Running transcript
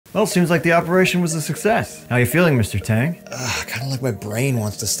Well, seems like the operation was a success. How you feeling, Mr. Tang? Kinda like my brain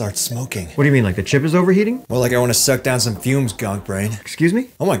wants to start smoking. What do you mean, like the chip is overheating? More like I want to suck down some fumes, gunk brain. Excuse me?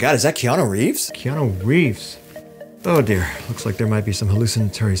 Oh my god, is that Keanu Reeves? Keanu Reeves. Oh dear, looks like there might be some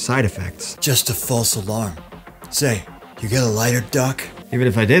hallucinatory side effects. Just a false alarm. Say, you get a lighter, Doc? Even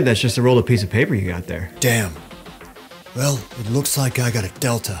if I did, that's just a rolled up piece of paper you got there. Damn. Well, it looks like I got a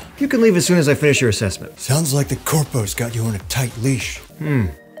Delta. You can leave as soon as I finish your assessment. Sounds like the corpo's got you on a tight leash.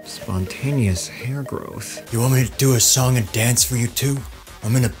 Spontaneous hair growth. You want me to do a song and dance for you too?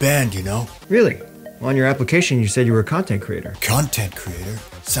 I'm in a band, you know? Really? Well, on your application you said you were a content creator. Content creator?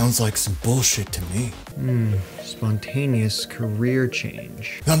 Sounds like some bullshit to me. Spontaneous career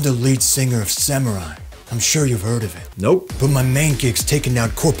change. I'm the lead singer of Samurai. I'm sure you've heard of it. Nope. But my main gig's taking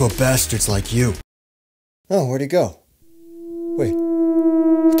down corpo bastards like you. Oh, where'd he go? Wait,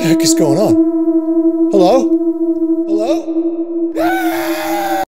 what the heck is going on? Hello? Hello?